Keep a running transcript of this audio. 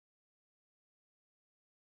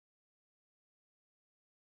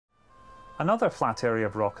Another flat area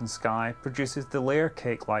of rock in Skye produces the layer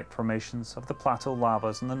cake-like formations of the plateau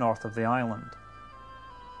lavas in the north of the island.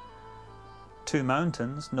 Two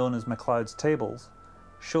mountains, known as MacLeod's Tables,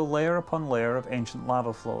 show layer upon layer of ancient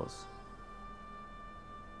lava flows.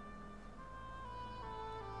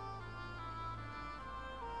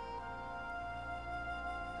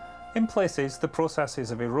 In places, the processes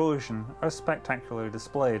of erosion are spectacularly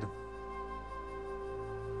displayed.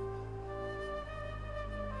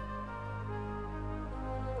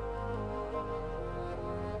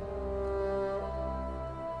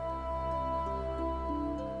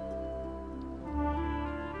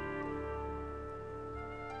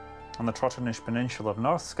 On the Trotternish Peninsula of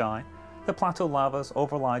North Skye, the plateau lavas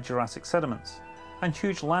overlie Jurassic sediments, and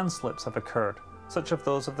huge landslips have occurred, such as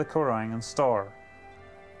those of the Corang and Storr.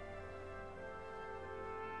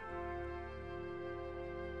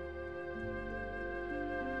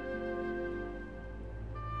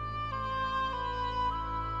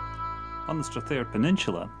 On the Strathaird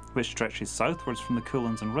Peninsula, which stretches southwards from the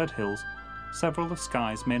Cuillins and Red Hills, several of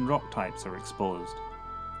Skye's main rock types are exposed.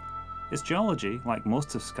 Its geology, like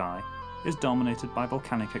most of Skye, is dominated by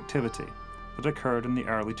volcanic activity that occurred in the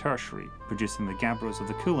early Tertiary, producing the gabbros of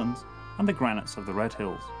the Cuillins and the granites of the Red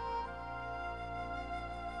Hills.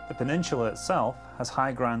 The peninsula itself has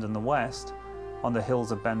high ground in the west, on the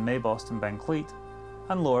hills of Ben Maybost and Ben Cleat,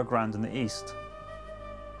 and lower ground in the east.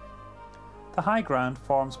 The high ground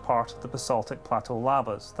forms part of the basaltic plateau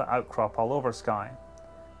lavas that outcrop all over Skye.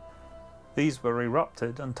 These were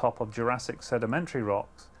erupted on top of Jurassic sedimentary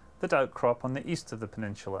rocks that outcrop on the east of the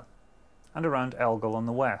peninsula, and around Elgil on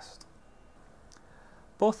the west.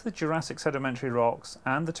 Both the Jurassic sedimentary rocks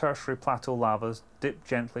and the Tertiary plateau lavas dip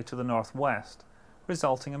gently to the northwest,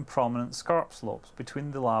 resulting in prominent scarp slopes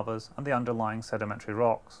between the lavas and the underlying sedimentary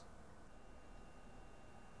rocks.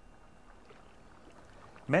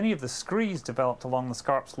 Many of the screes developed along the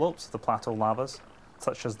scarp slopes of the plateau lavas,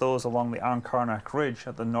 such as those along the Arncarnach Ridge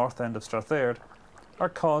at the north end of Strathaird, are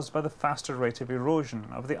caused by the faster rate of erosion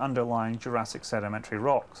of the underlying Jurassic sedimentary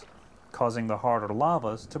rocks, causing the harder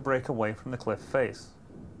lavas to break away from the cliff face.